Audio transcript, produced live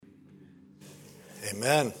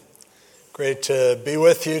Amen. Great to be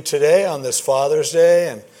with you today on this Father's Day,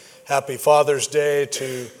 and happy Father's Day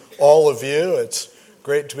to all of you. It's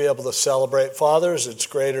great to be able to celebrate fathers. It's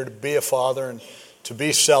greater to be a father and to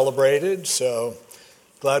be celebrated. So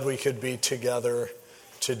glad we could be together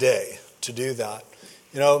today to do that.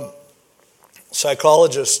 You know,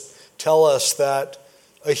 psychologists tell us that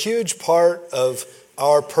a huge part of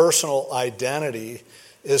our personal identity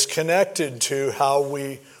is connected to how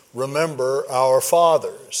we remember our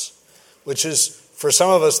fathers, which is, for some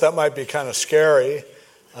of us, that might be kind of scary.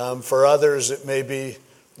 For others, it may be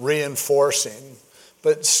reinforcing.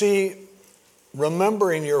 But see,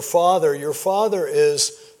 remembering your father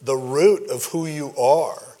is the root of who you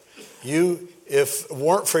are. If it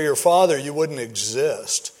weren't for your father, you wouldn't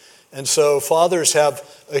exist. And so fathers have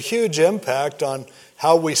a huge impact on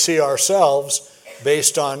how we see ourselves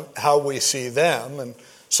based on how we see them. And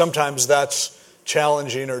sometimes that's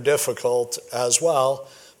challenging or difficult as well.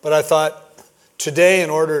 But I thought today, in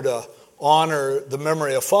order to honor the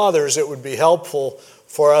memory of fathers, it would be helpful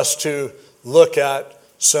for us to look at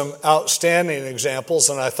some outstanding examples.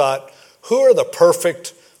 And I thought, who are the perfect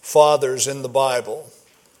fathers in the Bible?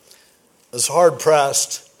 I was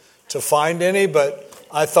hard-pressed to find any, but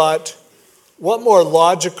I thought, what more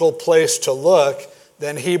logical place to look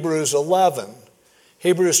than Hebrews 11?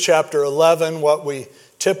 Hebrews chapter 11, what we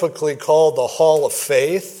typically call the Hall of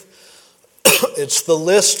Faith. It's the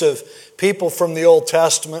list of people from the Old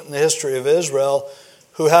Testament and the history of Israel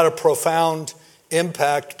who had a profound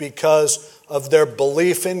impact because of their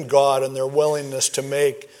belief in God and their willingness to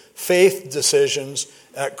make faith decisions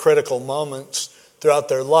at critical moments throughout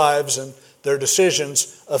their lives, and their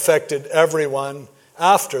decisions affected everyone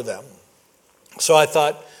after them. So I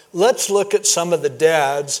thought, let's look at some of the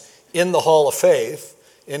dads in the Hall of Faith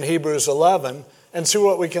in Hebrews 11 and see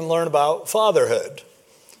what we can learn about fatherhood.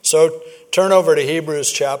 So turn over to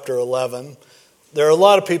Hebrews chapter 11. There are a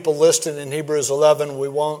lot of people listed in Hebrews 11. We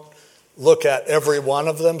won't look at every one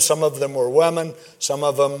of them. Some of them were women. Some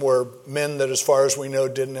of them were men that, as far as we know,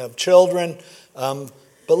 didn't have children. But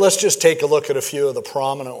let's just take a look at a few of the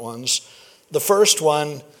prominent ones. The first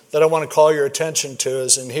one that I want to call your attention to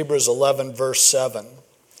is in Hebrews 11, verse 7.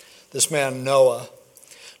 This man Noah.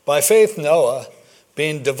 By faith Noah,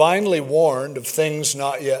 being divinely warned of things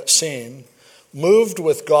not yet seen, moved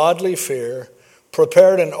with godly fear,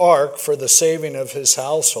 prepared an ark for the saving of his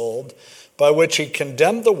household, by which he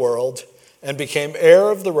condemned the world and became heir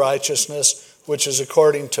of the righteousness which is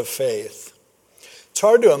according to faith. It's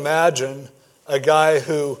hard to imagine a guy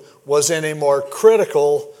who was in a more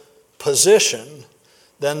critical position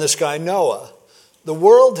than this guy Noah. The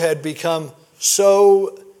world had become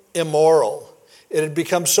so immoral. It had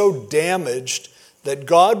become so damaged that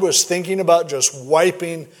God was thinking about just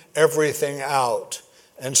wiping everything out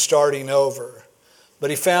and starting over.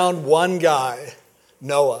 But he found one guy,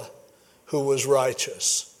 Noah, who was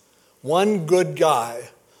righteous. One good guy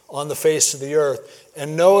on the face of the earth.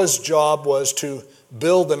 And Noah's job was to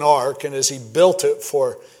build an ark. And as he built it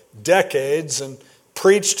for decades and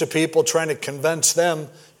preached to people, trying to convince them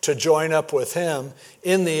to join up with him,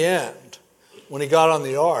 in the end, when he got on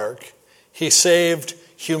the ark, he saved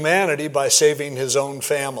humanity by saving his own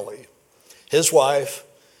family. His wife,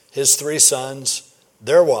 his 3 sons,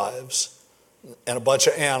 their wives, and a bunch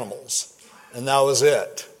of animals. And that was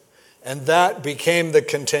it. And that became the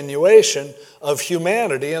continuation of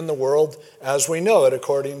humanity in the world as we know it,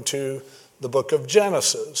 according to the book of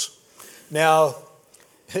Genesis. Now,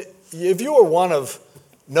 if you were one of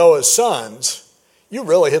Noah's sons, you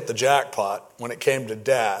really hit the jackpot when it came to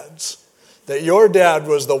dads. That your dad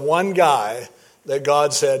was the one guy that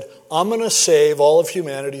God said, I'm going to save all of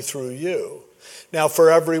humanity through you. Now, for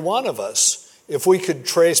every one of us, if we could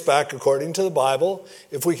trace back, according to the Bible,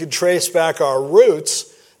 if we could trace back our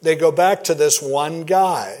roots, they go back to this one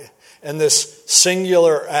guy and this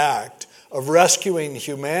singular act of rescuing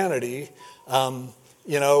humanity,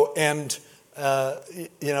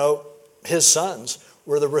 his sons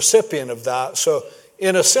were the recipient of that. So,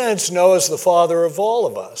 in a sense, Noah's the father of all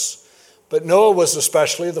of us. But Noah was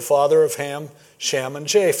especially the father of Ham, Shem, and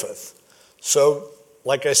Japheth. So,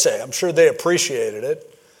 like I say, I'm sure they appreciated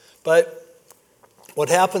it. But what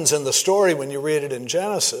happens in the story when you read it in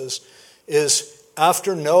Genesis is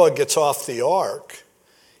after Noah gets off the ark,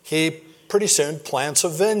 he pretty soon plants a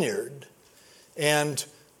vineyard. And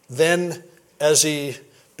then as he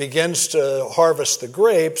begins to harvest the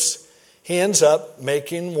grapes, he ends up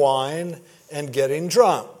making wine and getting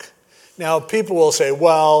drunk. Now, people will say,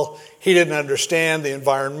 well, he didn't understand the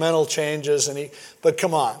environmental changes. But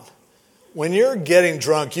come on. When you're getting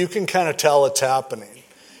drunk, you can kind of tell it's happening.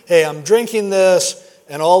 Hey, I'm drinking this,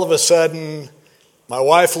 and all of a sudden, My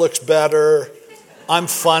wife looks better. I'm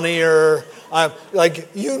funnier. I'm like,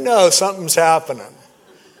 something's happening.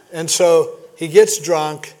 And so he gets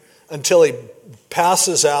drunk until he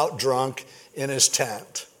passes out drunk in his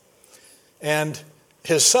tent. And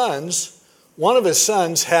his sons, one of his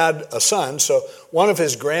sons had a son, so one of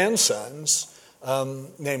his grandsons,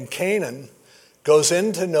 named Canaan, goes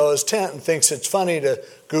into Noah's tent and thinks it's funny to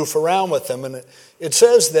goof around with him. And it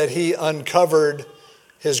says that he uncovered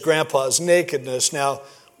his grandpa's nakedness. Now,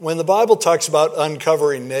 when the Bible talks about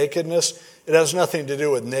uncovering nakedness, it has nothing to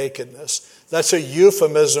do with nakedness. That's a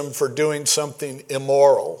euphemism for doing something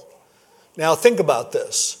immoral. Now, think about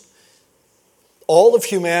this. All of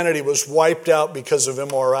humanity was wiped out because of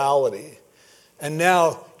immorality. And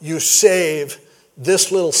now you save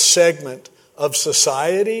this little segment of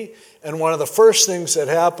society, and one of the first things that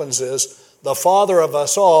happens is the father of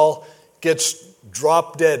us all gets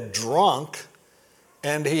drop dead drunk,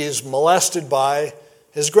 and he's molested by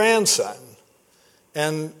his grandson.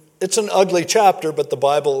 And it's an ugly chapter, but the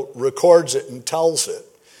Bible records it and tells it.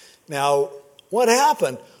 Now, what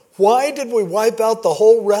happened? Why did we wipe out the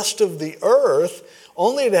whole rest of the earth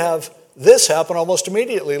only to have this happen almost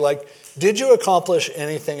immediately? Like, did you accomplish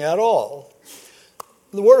anything at all?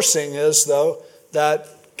 The worst thing is, though, that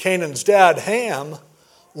Canaan's dad, Ham,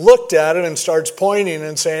 looked at it and starts pointing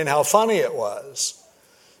and saying how funny it was.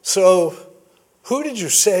 So, who did you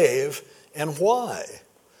save and why?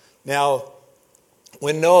 Now,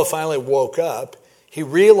 when Noah finally woke up, he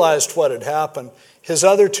realized what had happened. His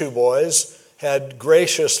other two boys had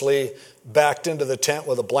graciously backed into the tent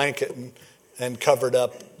with a blanket and covered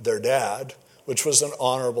up their dad, which was an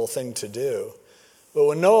honorable thing to do. But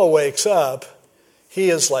when Noah wakes up, he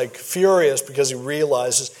is like furious because he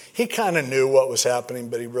realizes he kind of knew what was happening,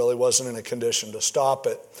 but he really wasn't in a condition to stop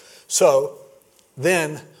it. So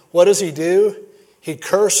then what does he do? He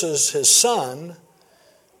curses his son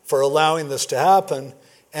for allowing this to happen,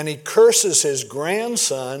 and he curses his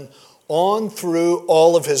grandson on through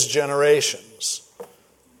all of his generations.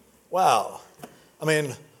 Wow. I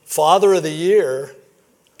mean, Father of the Year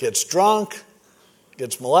gets drunk,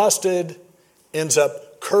 gets molested, ends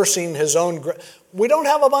up cursing his own. We don't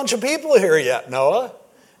have a bunch of people here yet, Noah.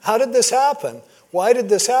 How did this happen? Why did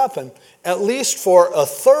this happen? At least for a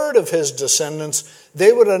third of his descendants,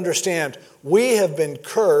 they would understand we have been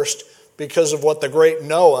cursed because of what the great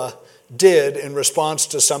Noah did in response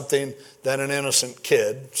to something that an innocent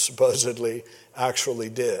kid supposedly actually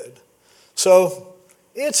did. So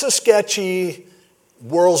it's a sketchy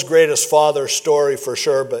world's greatest father story for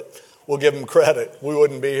sure, but we'll give him credit. We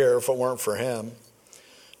wouldn't be here if it weren't for him.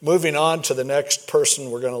 Moving on to the next person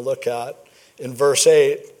we're going to look at in verse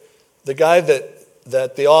 8, the guy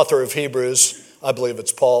that the author of Hebrews, I believe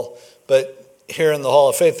it's Paul, but here in the Hall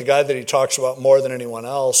of Faith, the guy that he talks about more than anyone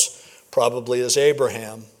else probably is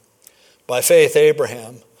Abraham. By faith,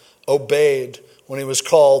 Abraham obeyed when he was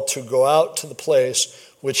called to go out to the place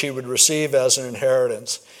which he would receive as an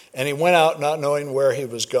inheritance. And he went out not knowing where he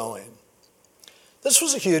was going. This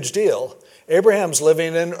was a huge deal. Abraham's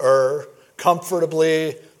living in Ur,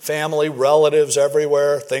 comfortably, family, relatives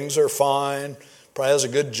everywhere. Things are fine. Probably has a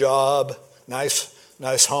good job,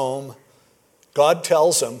 nice home. God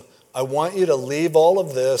tells him, I want you to leave all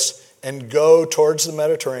of this and go towards the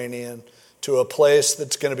Mediterranean to a place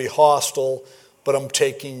that's going to be hostile, but I'm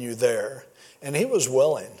taking you there. And he was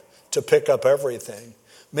willing to pick up everything.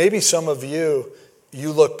 Maybe some of you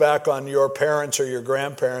look back on your parents or your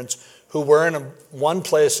grandparents who were in one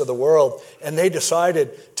place of the world and they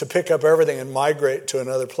decided to pick up everything and migrate to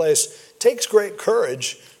another place. It takes great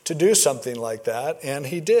courage to do something like that, and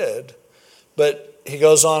he did. But he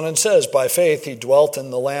goes on and says, by faith he dwelt in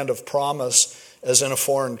the land of promise as in a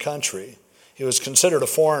foreign country. He was considered a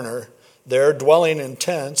foreigner there, dwelling in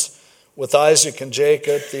tents with Isaac and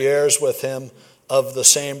Jacob, the heirs with him of the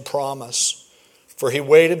same promise. For he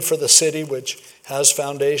waited for the city which has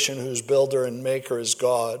foundation, whose builder and maker is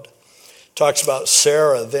God. Talks about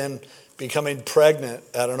Sarah then becoming pregnant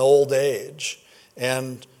at an old age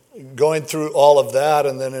and going through all of that.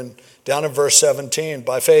 And then down in verse 17,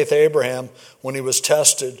 by faith Abraham, when he was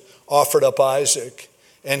tested, offered up Isaac.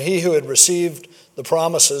 And he who had received the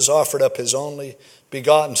promises offered up his only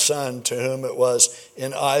begotten son, to whom it was,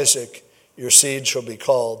 in Isaac your seed shall be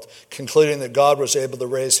called, concluding that God was able to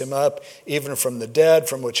raise him up even from the dead,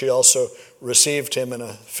 from which he also received him in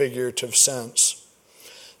a figurative sense.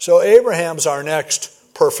 So Abraham's our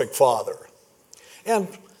next perfect father. And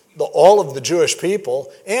all of the Jewish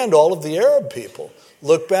people and all of the Arab people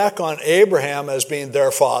look back on Abraham as being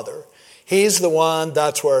their father. He's the one,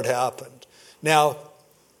 that's where it happened. Now,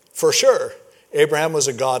 for sure, Abraham was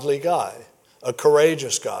a godly guy, a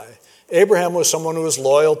courageous guy. Abraham was someone who was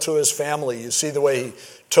loyal to his family. You see the way he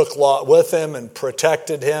took Lot with him and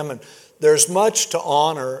protected him. And there's much to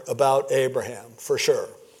honor about Abraham, for sure.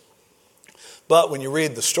 But when you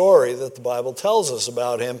read the story that the Bible tells us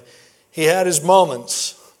about him, he had his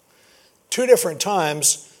moments. 2 different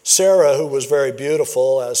times, Sarah, who was very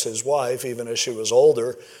beautiful as his wife, even as she was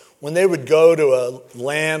older, when they would go to a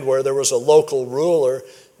land where there was a local ruler,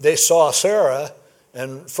 they saw Sarah,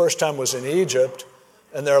 and first time was in Egypt,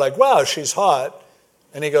 and they're like, wow, she's hot.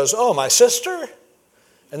 And he goes, oh, my sister?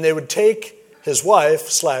 And they would take his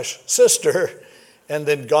wife/sister, and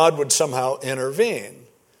then God would somehow intervene.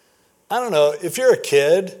 I don't know, if you're a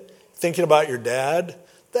kid thinking about your dad,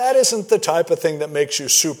 that isn't the type of thing that makes you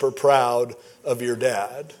super proud of your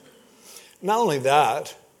dad. Not only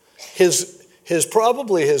that,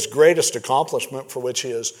 probably his greatest accomplishment, for which he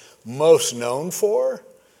is most known for,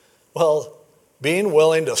 well, being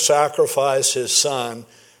willing to sacrifice his son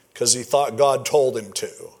because he thought God told him to.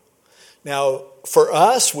 Now, for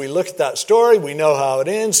us, we look at that story, we know how it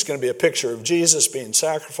ends. It's going to be a picture of Jesus being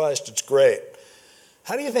sacrificed. It's great.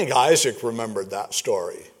 How do you think Isaac remembered that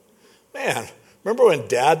story? Man, remember when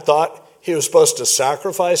Dad thought he was supposed to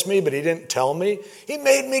sacrifice me, but he didn't tell me? He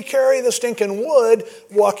made me carry the stinking wood,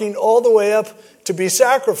 walking all the way up to be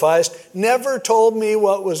sacrificed, never told me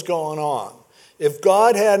what was going on. If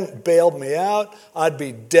God hadn't bailed me out, I'd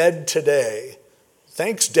be dead today.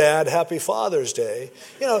 Thanks, Dad. Happy Father's Day.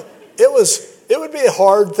 You know, it would be a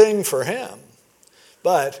hard thing for him.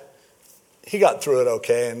 But he got through it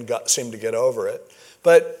okay and seemed to get over it.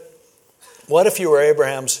 But what if you were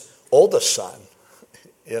Abraham's oldest son?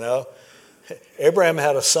 You know, Abraham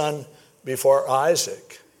had a son before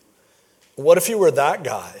Isaac. What if you were that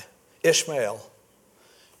guy, Ishmael?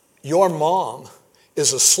 Your mom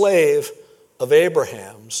is a slave of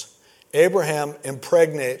Abraham's. Abraham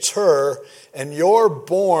impregnates her, and you're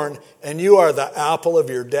born, and you are the apple of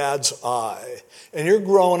your dad's eye. And you're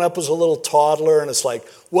growing up as a little toddler, and it's like,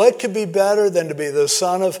 what could be better than to be the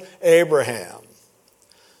son of Abraham?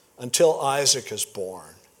 Until Isaac is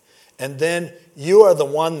born. And then you are the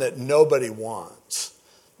one that nobody wants.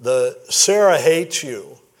 Sarah hates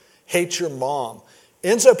you, hates your mom.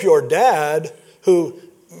 Ends up your dad, who,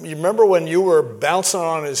 you remember when you were bouncing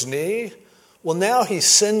on his knee? Well, now he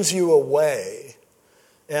sends you away.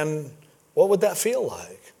 And what would that feel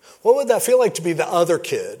like? What would that feel like to be the other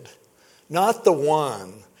kid? Not the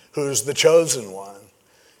one who's the chosen one.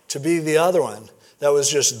 To be the other one that was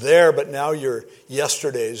just there, but now you're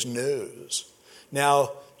yesterday's news.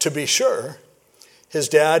 Now, to be sure, his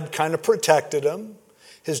dad kind of protected him.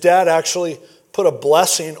 His dad actually put a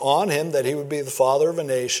blessing on him that he would be the father of a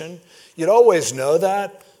nation. You'd always know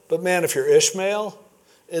that. But man, if you're Ishmael,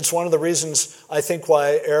 it's one of the reasons I think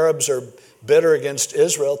why Arabs are bitter against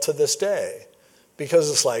Israel to this day. Because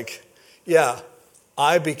it's like, yeah,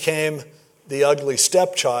 I became the ugly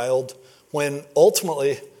stepchild when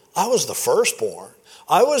ultimately I was the firstborn.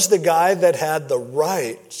 I was the guy that had the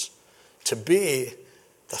rights to be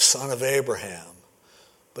the son of Abraham.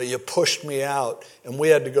 But you pushed me out, and we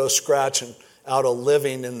had to go scratching out a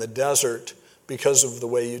living in the desert because of the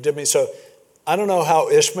way you did me. So I don't know how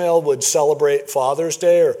Ishmael would celebrate Father's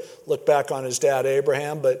Day or look back on his dad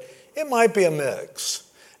Abraham, but it might be a mix.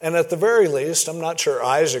 And at the very least, I'm not sure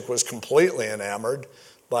Isaac was completely enamored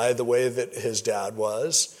by the way that his dad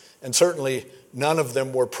was. And certainly none of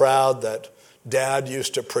them were proud that dad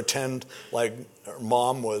used to pretend like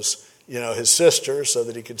mom was, his sister so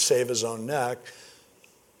that he could save his own neck.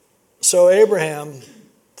 So Abraham,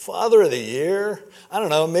 father of the year, I don't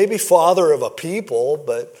know, maybe father of a people,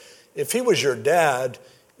 but if he was your dad,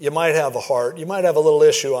 you might have a heart. You might have a little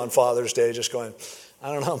issue on Father's Day just going,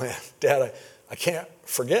 I don't know, man, Dad, I can't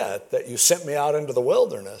forget that you sent me out into the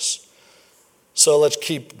wilderness. So let's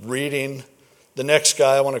keep reading. The next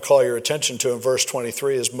guy I want to call your attention to in verse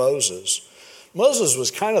 23 is Moses. Moses was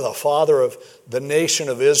kind of the father of the nation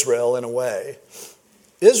of Israel in a way.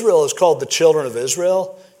 Israel is called the children of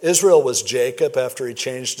Israel. Israel was Jacob after he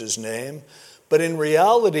changed his name. But in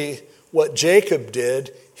reality, what Jacob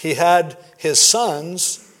did, he had his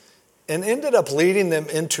sons and ended up leading them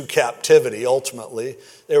into captivity ultimately.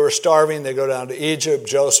 They were starving. They go down to Egypt.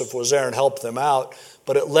 Joseph was there and helped them out.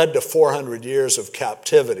 But it led to 400 years of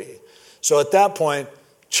captivity. So at that point,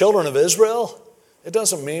 children of Israel, it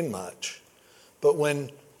doesn't mean much. But when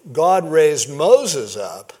God raised Moses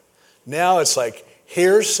up, now it's like,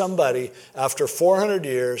 here's somebody after 400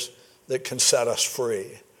 years that can set us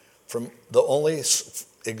free from the only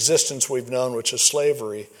existence we've known, which is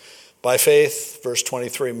slavery. By faith, verse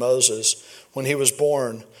 23, Moses, when he was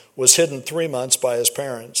born, was hidden 3 months by his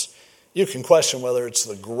parents You can question whether it's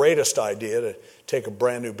the greatest idea to take a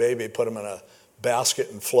brand new baby, put him in a basket,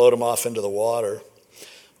 and float him off into the water.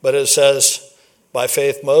 But it says, by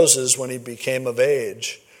faith Moses, when he became of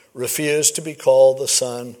age, refused to be called the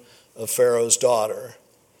son of Pharaoh's daughter,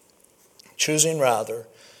 choosing rather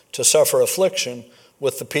to suffer affliction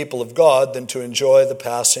with the people of God than to enjoy the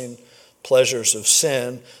passing pleasures of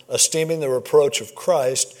sin, esteeming the reproach of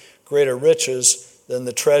Christ greater riches than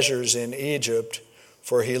the treasures in Egypt,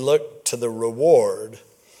 for he looked to the reward.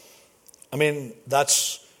 I mean,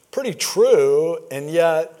 that's pretty true, and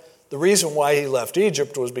yet the reason why he left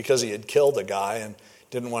Egypt was because he had killed a guy and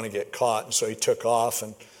didn't want to get caught, and so he took off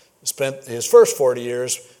and spent his first 40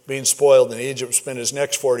 years being spoiled in Egypt, spent his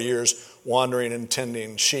next 40 years wandering and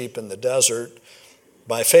tending sheep in the desert.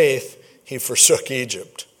 By faith, he forsook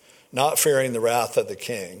Egypt, not fearing the wrath of the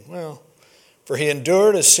king. Well, for he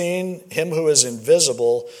endured as seeing him who is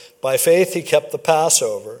invisible. By faith he kept the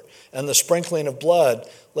Passover and the sprinkling of blood,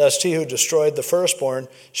 lest he who destroyed the firstborn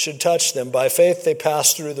should touch them. By faith they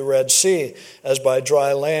passed through the Red Sea as by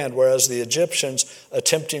dry land, whereas the Egyptians,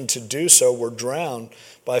 attempting to do so, were drowned.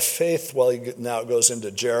 By faith, well, now it goes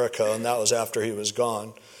into Jericho, and that was after he was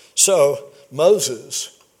gone. So,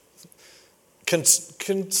 Moses,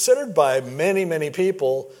 considered by many, many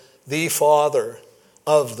people, the father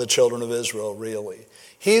of the children of Israel, really.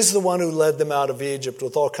 He's the one who led them out of Egypt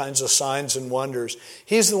with all kinds of signs and wonders.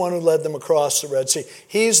 He's the one who led them across the Red Sea.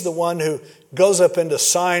 He's the one who goes up into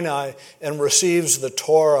Sinai and receives the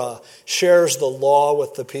Torah, shares the law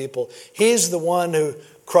with the people. He's the one who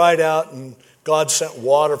cried out and God sent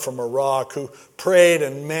water from a rock, who prayed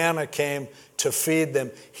and manna came to feed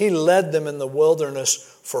them. He led them in the wilderness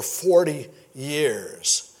for 40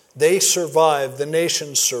 years. They survived. The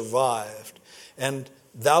nation survived. And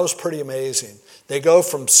that was pretty amazing. They go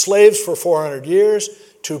from slaves for 400 years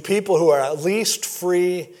to people who are at least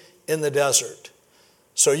free in the desert.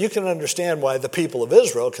 So you can understand why the people of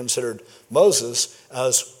Israel considered Moses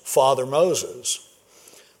as Father Moses.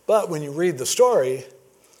 But when you read the story,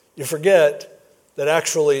 you forget that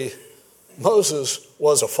actually Moses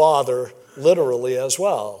was a father literally as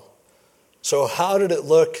well. So how did it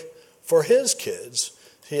look for his kids?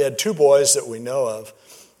 He had 2 boys that we know of.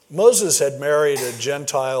 Moses had married a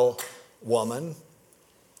Gentile woman,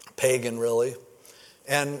 pagan really,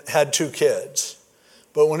 and had 2 kids.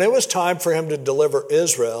 But when it was time for him to deliver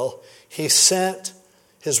Israel, he sent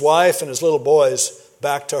his wife and his little boys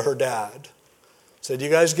back to her dad. Said, you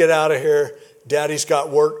guys get out of here. Daddy's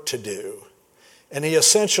got work to do. And he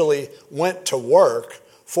essentially went to work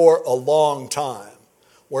for a long time,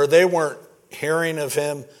 where they weren't hearing of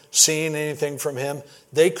him, seeing anything from him.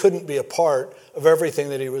 They couldn't be a part of everything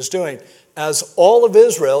that he was doing. As all of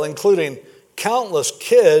Israel, including countless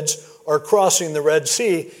kids, are crossing the Red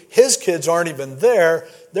Sea, his kids aren't even there.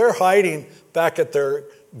 They're hiding back at their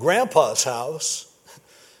grandpa's house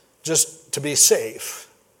just to be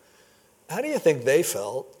safe. How do you think they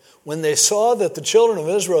felt when they saw that the children of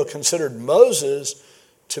Israel considered Moses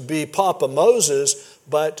to be Papa Moses,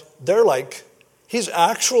 but they're like, he's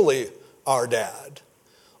actually our dad?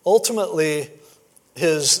 Ultimately,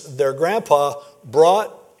 their grandpa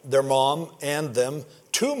brought their mom and them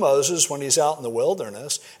to Moses when he's out in the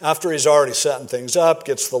wilderness, after he's already setting things up,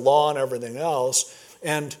 gets the law and everything else,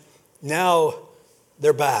 and now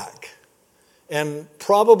they're back. And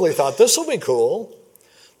probably thought, this will be cool.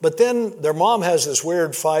 But then their mom has this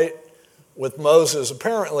weird fight with Moses,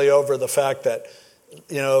 apparently over the fact that,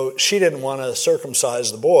 she didn't want to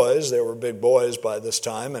circumcise the boys. They were big boys by this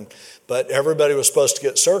time, but everybody was supposed to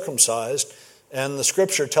get circumcised. And the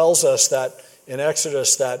scripture tells us that in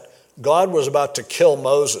Exodus that God was about to kill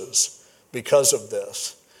Moses because of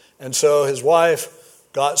this. And so his wife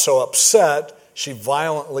got so upset, she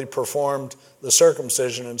violently performed the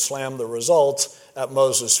circumcision and slammed the results at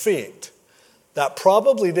Moses' feet. That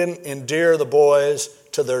probably didn't endear the boys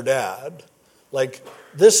to their dad. Like,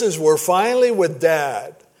 we're finally with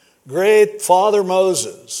Dad, great Father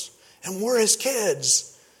Moses, and we're his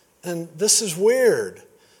kids. And this is weird.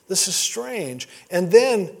 This is strange. And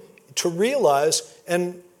then to realize,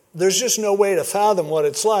 and there's just no way to fathom what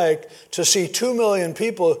it's like to see 2 million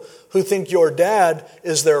people who think your dad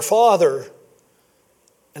is their father,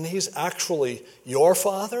 and he's actually your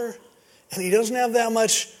father, and he doesn't have that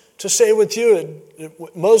much to say with you.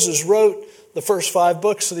 Moses wrote the first 5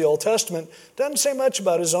 books of the Old Testament, doesn't say much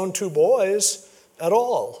about his own 2 boys at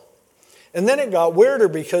all. And then it got weirder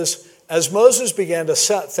because as Moses began to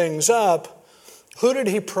set things up, who did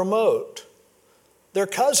he promote? Their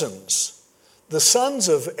cousins. The sons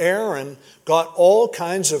of Aaron got all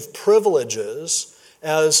kinds of privileges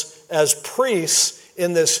as priests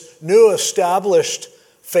in this new established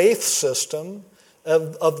faith system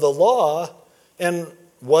of the law. And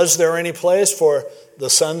was there any place for the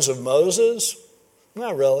sons of Moses?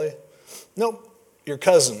 Not really. Nope. Your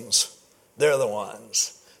cousins, they're the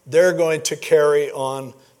ones. They're going to carry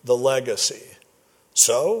on the legacy.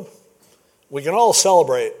 So, we can all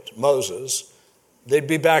celebrate Moses. They'd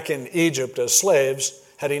be back in Egypt as slaves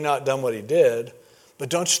had he not done what he did. But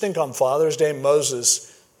don't you think on Father's Day,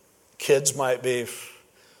 Moses' kids might be,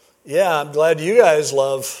 yeah, I'm glad you guys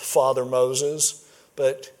love Father Moses,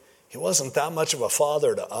 but he wasn't that much of a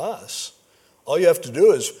father to us. All you have to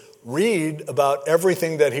do is read about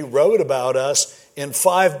everything that he wrote about us in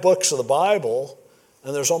 5 books of the Bible,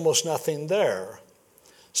 and there's almost nothing there.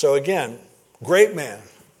 So again, great man.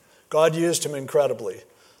 God used him incredibly.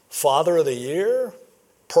 Father of the year?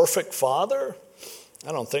 Perfect father?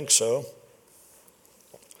 I don't think so.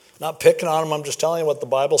 Not picking on him, I'm just telling you what the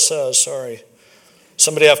Bible says, sorry.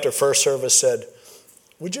 Somebody after first service said,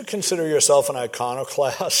 would you consider yourself an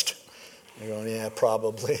iconoclast? You're going, yeah,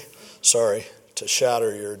 probably. Sorry to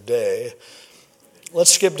shatter your day.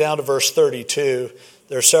 Let's skip down to verse 32.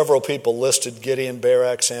 There are several people listed: Gideon,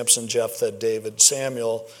 Barak, Samson, Jephthah, David,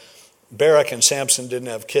 Samuel. Barak and Samson didn't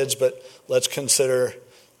have kids, but let's consider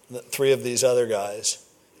 3 of these other guys.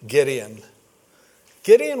 Gideon.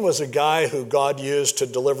 Gideon was a guy who God used to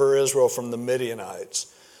deliver Israel from the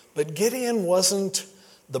Midianites. But Gideon wasn't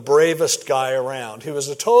the bravest guy around. He was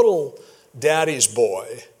a total daddy's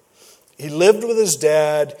boy. He lived with his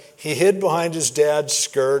dad. He hid behind his dad's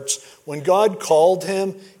skirts. When God called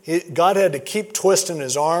him, God had to keep twisting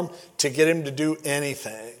his arm to get him to do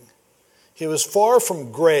anything. He was far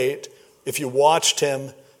from great if you watched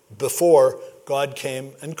him before God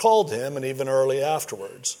came and called him, and even early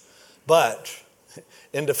afterwards. But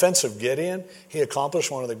in defense of Gideon, he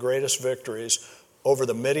accomplished one of the greatest victories over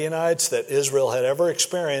the Midianites that Israel had ever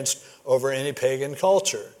experienced over any pagan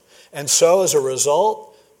culture. And so as a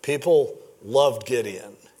result, people loved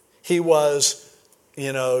Gideon. He was,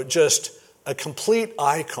 just a complete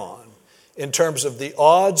icon in terms of the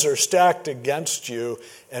odds are stacked against you,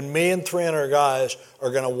 and me and 300 guys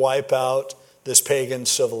are going to wipe out this pagan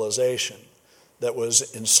civilization that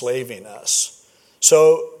was enslaving us.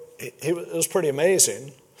 So it was pretty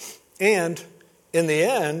amazing. And in the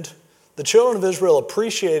end, the children of Israel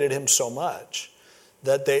appreciated him so much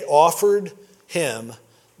that they offered him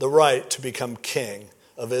the right to become king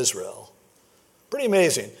of Israel. Pretty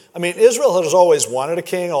amazing. I mean, Israel has always wanted a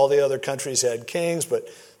king. All the other countries had kings, but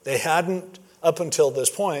they hadn't, up until this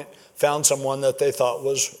point, found someone that they thought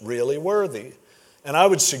was really worthy. And I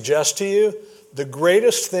would suggest to you, the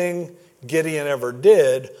greatest thing Gideon ever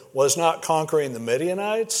did was not conquering the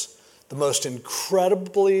Midianites. The most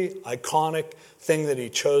incredibly iconic thing that he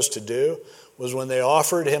chose to do was when they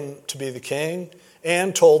offered him to be the king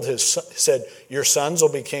and said, your sons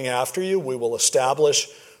will be king after you. We will establish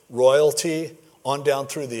royalty on down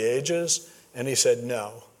through the ages. And he said,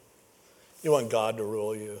 no. You want God to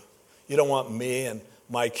rule you. You don't want me and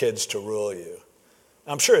my kids to rule you.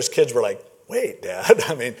 I'm sure his kids were like, wait, Dad,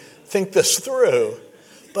 think this through.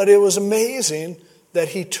 But it was amazing that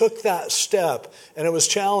he took that step, and it was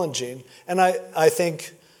challenging. And I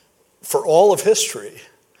think for all of history,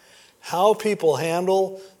 how people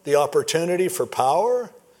handle the opportunity for power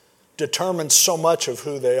determines so much of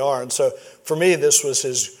who they are. And so for me, this was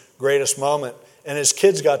his greatest moment. And his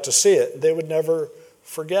kids got to see it. They would never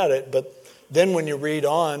forget it. But then when you read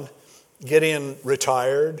on, Gideon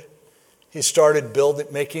retired. He started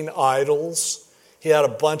making idols. He had a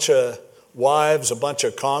bunch of wives, a bunch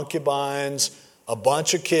of concubines, a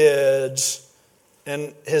bunch of kids.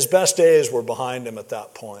 And his best days were behind him at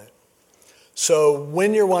that point. So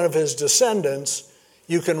when you're one of his descendants,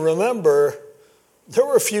 you can remember there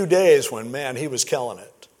were a few days when, man, he was killing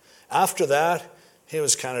it. After that, he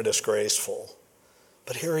was kind of disgraceful.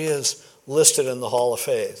 But here he is, listed in the Hall of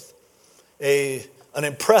Faith. An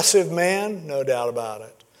impressive man, no doubt about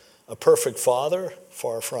it. A perfect father,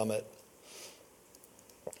 far from it.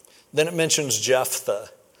 Then it mentions Jephthah.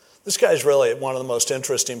 This guy's really one of the most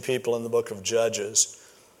interesting people in the book of Judges.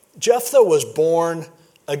 Jephthah was born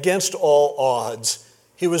against all odds.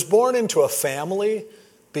 He was born into a family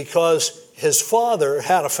because his father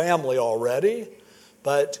had a family already,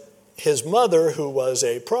 but his mother, who was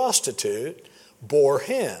a prostitute, bore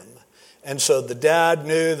him. And so the dad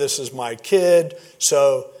knew, this is my kid.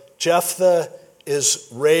 So Jephthah is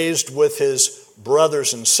raised with his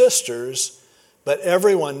brothers and sisters, but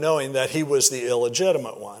everyone knowing that he was the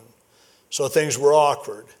illegitimate one. So things were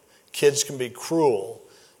awkward. Kids can be cruel.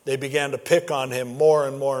 They began to pick on him more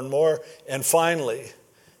and more and more. And finally,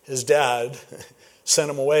 his dad sent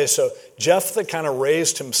him away. So Jephthah kind of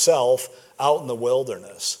raised himself out in the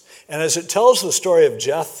wilderness. And as it tells the story of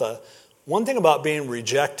Jephthah, one thing about being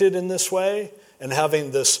rejected in this way and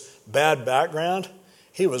having this bad background,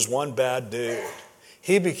 he was one bad dude.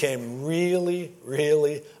 He became really,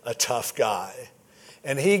 really a tough guy.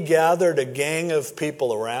 And he gathered a gang of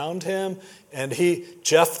people around him, and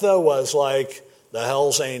Jephthah was like the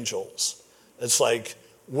Hells Angels. It's like,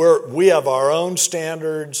 we have our own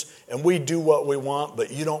standards, and we do what we want,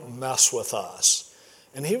 but you don't mess with us.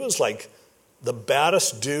 And he was like the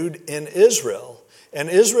baddest dude in Israel. And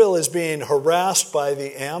Israel is being harassed by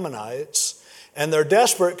the Ammonites, and they're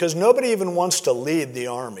desperate because nobody even wants to lead the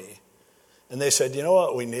army. And they said, you know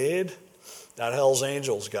what we need? That Hells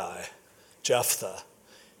Angels guy, Jephthah.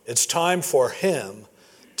 It's time for him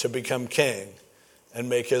to become king and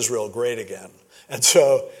make Israel great again. And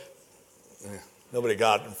so, nobody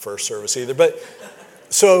got in first service either. But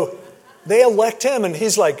so they elect him, and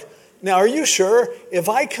he's like, now are you sure? If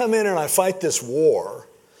I come in and I fight this war,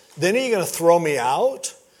 then are you going to throw me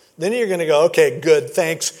out? Then you're going to go, okay, good,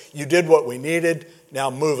 thanks. You did what we needed. Now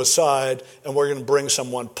move aside, and we're going to bring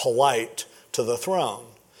someone polite to the throne.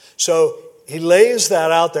 So he lays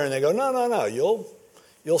that out there, and they go, no,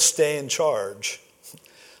 you'll stay in charge.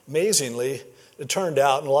 Amazingly, it turned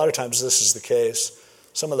out, and a lot of times this is the case,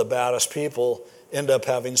 some of the baddest people end up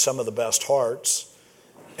having some of the best hearts.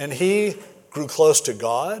 And he grew close to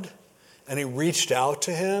God, and he reached out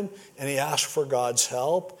to him, and he asked for God's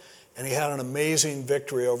help, and he had an amazing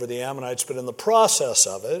victory over the Ammonites. But in the process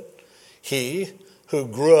of it, he, who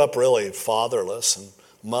grew up really fatherless and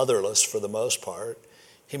motherless for the most part,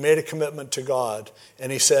 he made a commitment to God,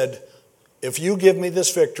 and he said, if you give me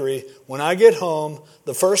this victory, when I get home,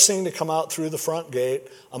 the first thing to come out through the front gate,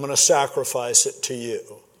 I'm going to sacrifice it to you.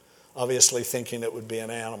 Obviously thinking it would be an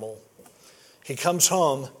animal. He comes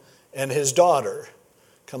home, and his daughter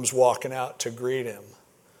comes walking out to greet him.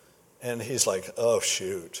 And he's like, oh,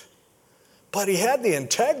 shoot. But he had the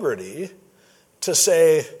integrity to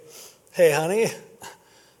say, hey, honey,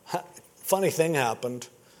 funny thing happened.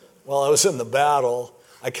 While I was in the battle,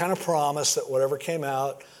 I kind of promised that whatever came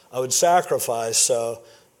out, I would sacrifice, so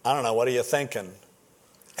I don't know, what are you thinking?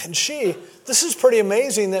 And this is pretty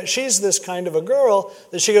amazing that she's this kind of a girl,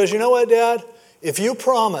 that she goes, you know what, Dad? If you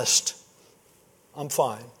promised, I'm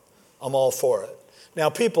fine. I'm all for it. Now,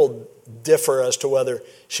 people differ as to whether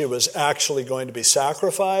she was actually going to be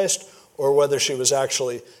sacrificed or whether she was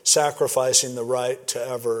actually sacrificing the right to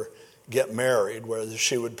ever get married, whether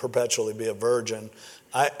she would perpetually be a virgin.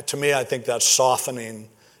 To me, I think that's softening.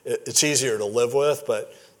 It's easier to live with,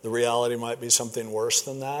 but the reality might be something worse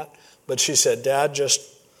than that. But she said, Dad, just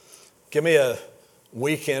give me a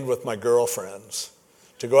weekend with my girlfriends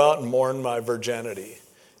to go out and mourn my virginity.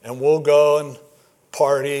 And we'll go and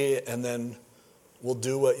party, and then we'll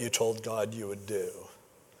do what you told God you would do.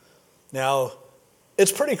 Now,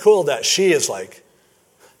 it's pretty cool that she is like,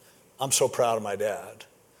 I'm so proud of my dad.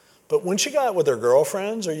 But when she got with her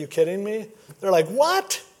girlfriends, are you kidding me? They're like,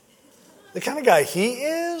 what? The kind of guy he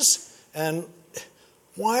is? And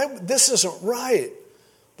why? This isn't right.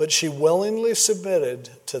 But she willingly submitted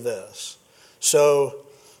to this. So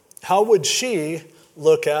how would she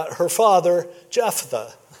look at her father,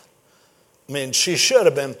 Jephthah? I mean, she should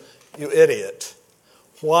have been, you idiot.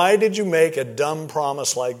 Why did you make a dumb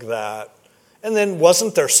promise like that? And then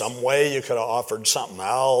wasn't there some way you could have offered something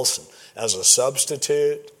else as a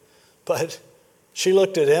substitute? But she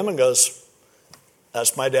looked at him and goes,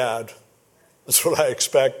 that's my dad. That's what I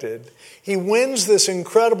expected. He wins this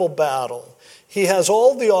incredible battle. He has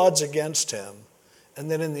all the odds against him. And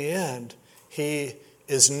then in the end, he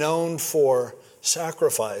is known for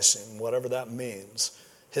sacrificing, whatever that means,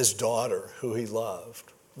 his daughter, who he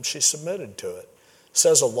loved. And she submitted to it.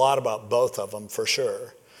 Says a lot about both of them, for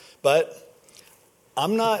sure. But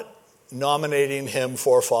I'm not nominating him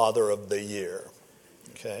for Father of the Year.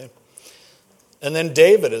 Okay? And then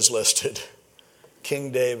David is listed.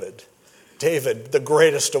 King David. David, the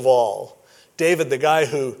greatest of all. David, the guy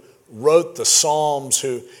who wrote the Psalms,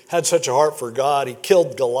 who had such a heart for God. He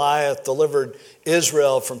killed Goliath, delivered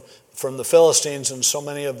Israel from the Philistines and so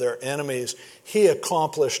many of their enemies. He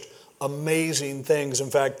accomplished amazing things. In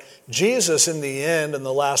fact, Jesus in the end, in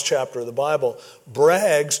the last chapter of the Bible,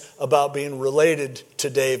 brags about being related to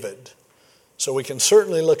David. So we can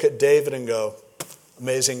certainly look at David and go,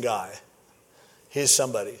 amazing guy. He's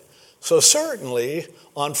somebody. So certainly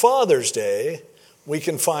on Father's Day, we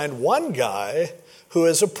can find one guy who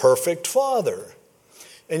is a perfect father.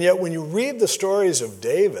 And yet when you read the stories of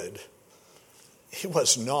David, he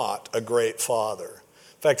was not a great father.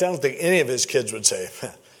 In fact, I don't think any of his kids would say,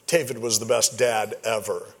 David was the best dad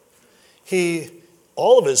ever. He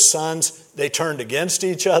all of his sons, they turned against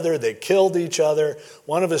each other. They killed each other.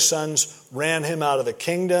 One of his sons ran him out of the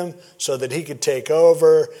kingdom so that he could take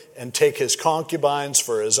over and take his concubines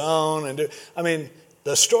for his own.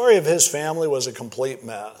 The story of his family was a complete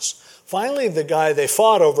mess. Finally, they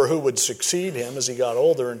fought over who would succeed him as he got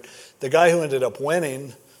older. And the guy who ended up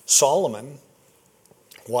winning, Solomon,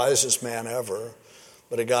 wisest man ever,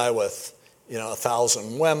 but a guy with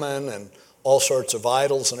 1,000 women and all sorts of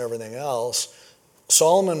idols and everything else.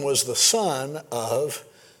 Solomon was the son of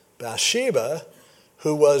Bathsheba,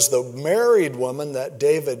 who was the married woman that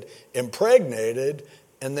David impregnated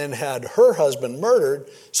and then had her husband murdered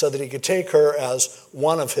so that he could take her as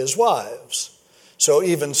one of his wives. So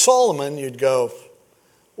even Solomon, you'd go,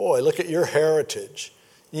 boy, look at your heritage.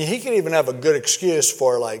 He could even have a good excuse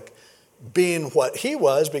for being what he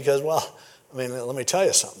was because, let me tell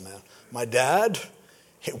you something, man. My dad,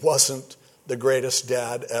 he wasn't the greatest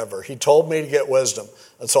dad ever. He told me to get wisdom.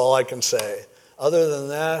 That's all I can say. Other than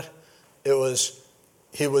that,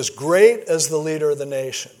 he was great as the leader of the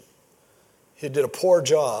nation. He did a poor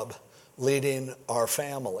job leading our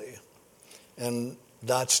family. And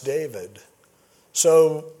that's David.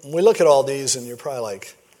 So we look at all these and you're probably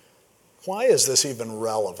like, why is this even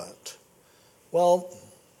relevant? Well,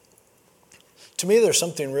 to me there's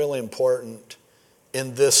something really important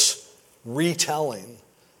in this retelling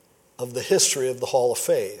of the history of the Hall of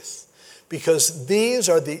Faith, because these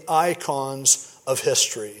are the icons of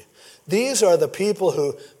history. These are the people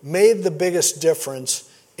who made the biggest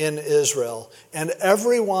difference in Israel, and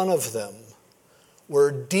every one of them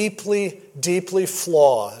were deeply, deeply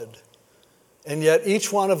flawed, and yet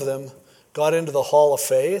each one of them got into the Hall of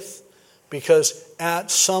Faith because at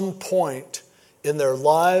some point in their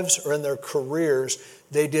lives or in their careers,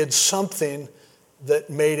 they did something that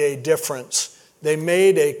made a difference. They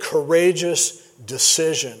made a courageous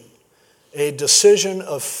decision, a decision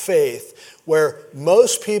of faith, where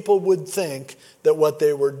most people would think that what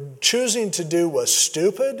they were choosing to do was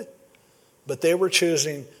stupid, but they were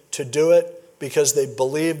choosing to do it because they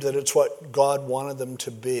believed that it's what God wanted them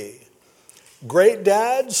to be. Great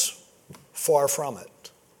dads, far from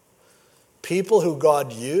it. People who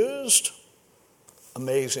God used,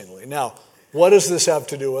 amazingly. Now, what does this have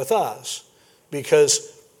to do with us?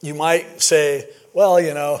 Because you might say, well,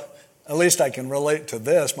 at least I can relate to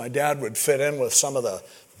this. My dad would fit in with some of the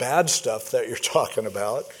bad stuff that you're talking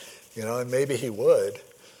about, and maybe he would.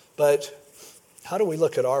 But how do we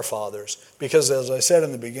look at our fathers? Because as I said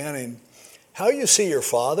in the beginning, how you see your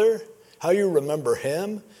father, how you remember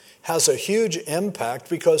him, has a huge impact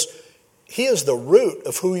because he is the root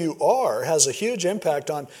of who you are, has a huge impact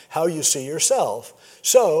on how you see yourself.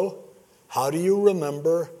 So, how do you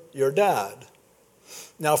remember your dad?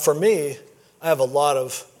 Now, for me, I have a lot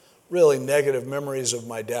of really negative memories of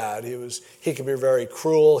my dad. He could be very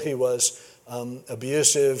cruel. He was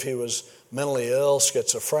abusive. He was mentally ill,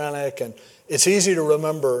 schizophrenic, and it's easy to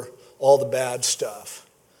remember all the bad stuff.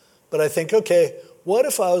 But I think, okay, what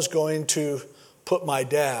if I was going to put my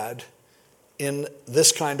dad in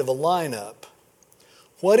this kind of a lineup?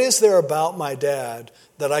 What is there about my dad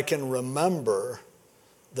that I can remember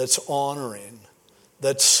that's honoring,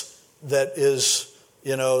 that is,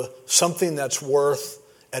 something that's worth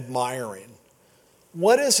admiring?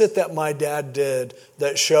 What is it that my dad did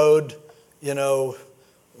that showed,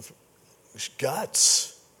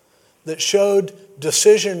 guts, that showed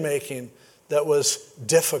decision-making that was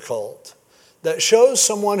difficult, that shows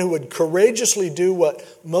someone who would courageously do what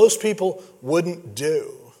most people wouldn't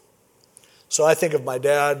do? So I think of my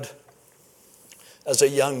dad as a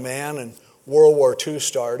young man, and World War II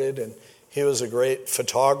started, and he was a great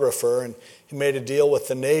photographer, and he made a deal with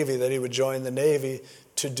the Navy that he would join the Navy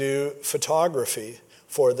to do photography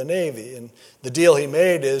for the Navy. And the deal he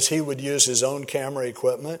made is he would use his own camera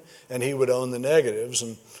equipment, and he would own the negatives,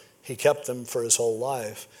 and he kept them for his whole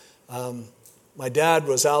life. My dad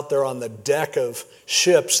was out there on the deck of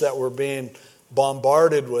ships that were being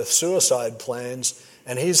bombarded with suicide planes,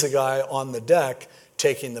 and he's the guy on the deck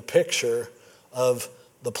taking the picture of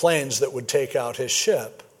the planes that would take out his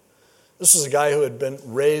ship. This is a guy who had been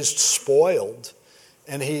raised spoiled,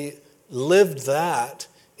 and he lived that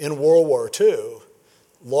in World War II.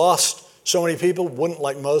 Lost so many people,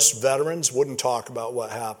 like most veterans, wouldn't talk about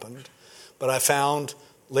what happened. But I found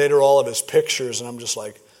later all of his pictures, and I'm just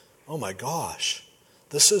like, oh my gosh,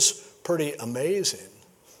 this is pretty amazing.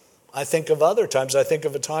 I think of other times. I think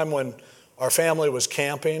of a time when our family was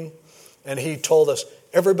camping, and he told us,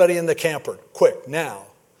 everybody in the camper, quick, now.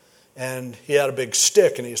 And he had a big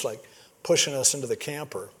stick, and he's like pushing us into the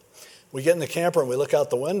camper. We get in the camper, and we look out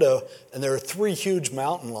the window, and there are 3 huge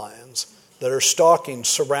mountain lions that are stalking,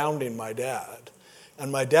 surrounding my dad.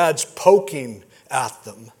 and my dad's poking at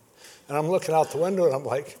them. And I'm looking out the window and I'm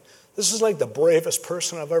like, this is like the bravest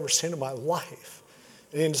person I've ever seen in my life.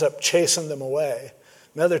 And he ends up chasing them away.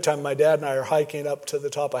 Another time, my dad and I are hiking up to the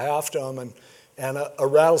top of Half Dome, and a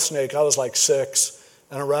rattlesnake, I was like 6,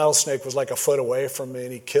 and a rattlesnake was like a foot away from me,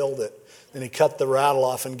 and he killed it. And he cut the rattle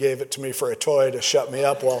off and gave it to me for a toy to shut me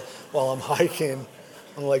up while I'm hiking.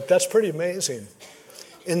 I'm like, that's pretty amazing.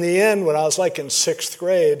 In the end, when I was like in 6th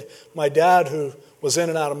grade, my dad, who was in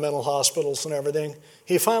and out of mental hospitals and everything,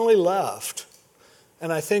 he finally left.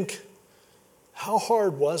 And I think, how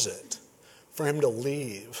hard was it for him to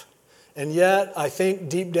leave? And yet, I think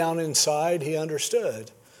deep down inside, he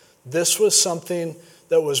understood. This was something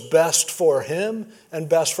that was best for him and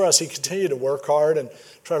best for us. He continued to work hard and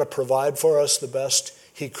try to provide for us the best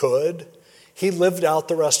he could. He lived out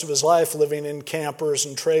the rest of his life living in campers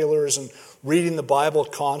and trailers and reading the Bible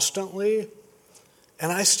constantly.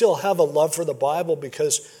 And I still have a love for the Bible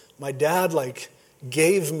because my dad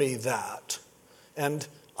gave me that. And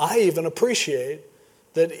I even appreciate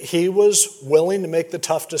that he was willing to make the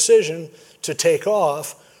tough decision to take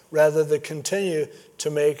off rather than continue to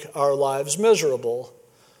make our lives miserable.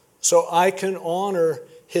 So I can honor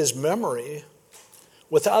his memory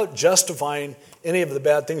without justifying any of the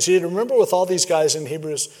bad things. You remember with all these guys in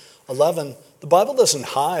Hebrews 11, the Bible doesn't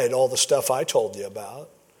hide all the stuff I told you about.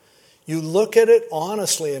 You look at it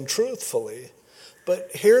honestly and truthfully. But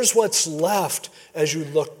here's what's left as you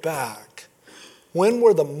look back. When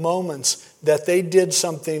were the moments that they did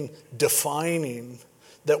something defining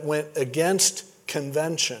that went against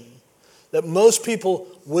convention, that most people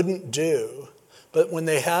wouldn't do, but when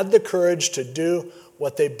they had the courage to do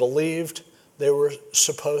what they believed they were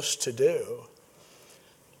supposed to do?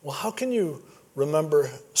 Well, how can you remember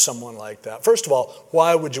someone like that? First of all,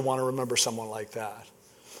 why would you want to remember someone like that?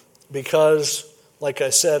 Because, like I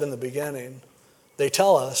said in the beginning, they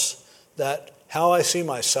tell us that how I see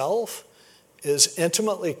myself is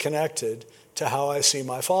intimately connected to how I see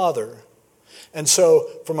my Father. And so,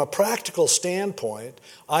 from a practical standpoint,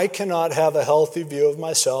 I cannot have a healthy view of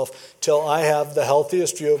myself till I have the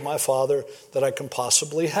healthiest view of my Father that I can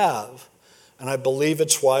possibly have. And I believe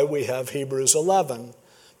it's why we have Hebrews 11.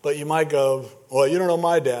 But you might go, well, you don't know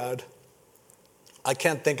my dad. I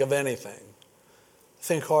can't think of anything.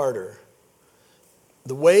 Think harder.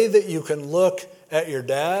 The way that you can look at your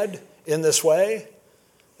dad in this way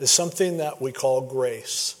is something that we call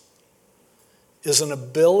grace. Is an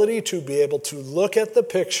ability to be able to look at the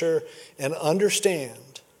picture and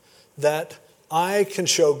understand that I can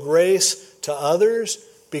show grace to others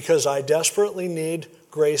because I desperately need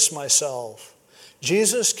grace myself.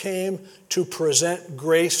 Jesus came to present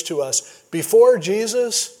grace to us. Before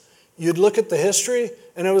Jesus, you'd look at the history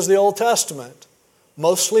and it was the Old Testament,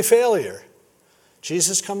 mostly failure.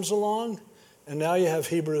 Jesus comes along, and now you have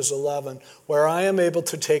Hebrews 11, where I am able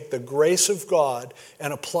to take the grace of God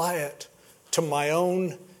and apply it to my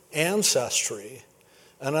own ancestry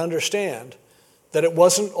and understand that it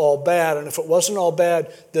wasn't all bad. And if it wasn't all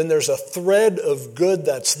bad, then there's a thread of good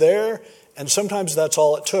that's there, and sometimes that's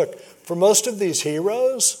all it took. For most of these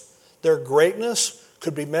heroes, their greatness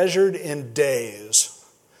could be measured in days,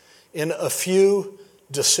 in a few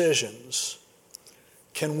decisions.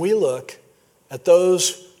 Can we look at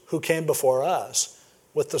those who came before us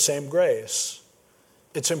with the same grace?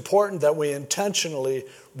 It's important that we intentionally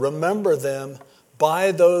remember them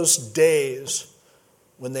by those days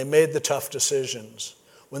when they made the tough decisions,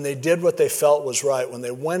 when they did what they felt was right, when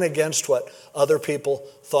they went against what other people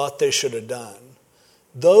thought they should have done.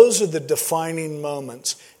 Those are the defining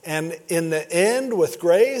moments. And in the end, with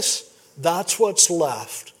grace, that's what's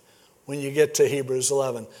left when you get to Hebrews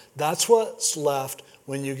 11. That's what's left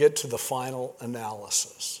when you get to the final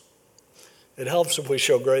analysis. It helps if we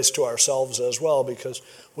show grace to ourselves as well, because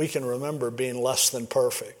we can remember being less than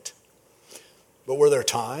perfect. But were there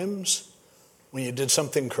times when you did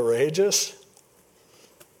something courageous?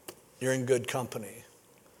 You're in good company.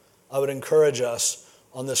 I would encourage us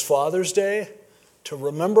on this Father's Day to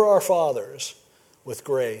remember our fathers with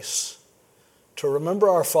grace, to remember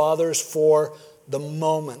our fathers for the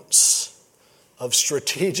moments of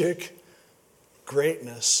strategic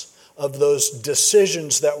greatness, of those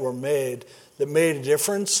decisions that were made that made a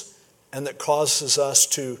difference and that causes us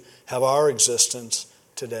to have our existence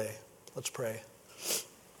today. Let's pray.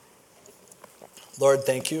 Lord,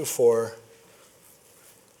 thank you for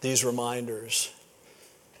these reminders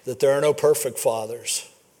that there are no perfect fathers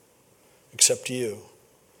except you,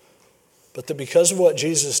 but that because of what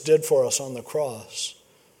Jesus did for us on the cross,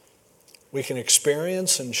 we can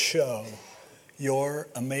experience and show your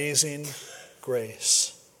amazing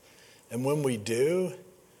grace. And when we do,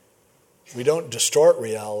 We don't distort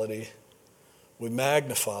reality. We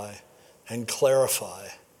magnify and clarify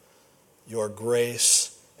your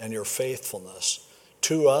grace and your faithfulness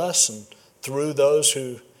to us and through those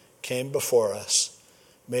who came before us.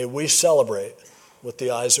 May we celebrate with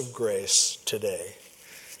the eyes of grace today.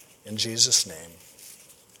 In Jesus' name,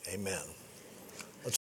 amen.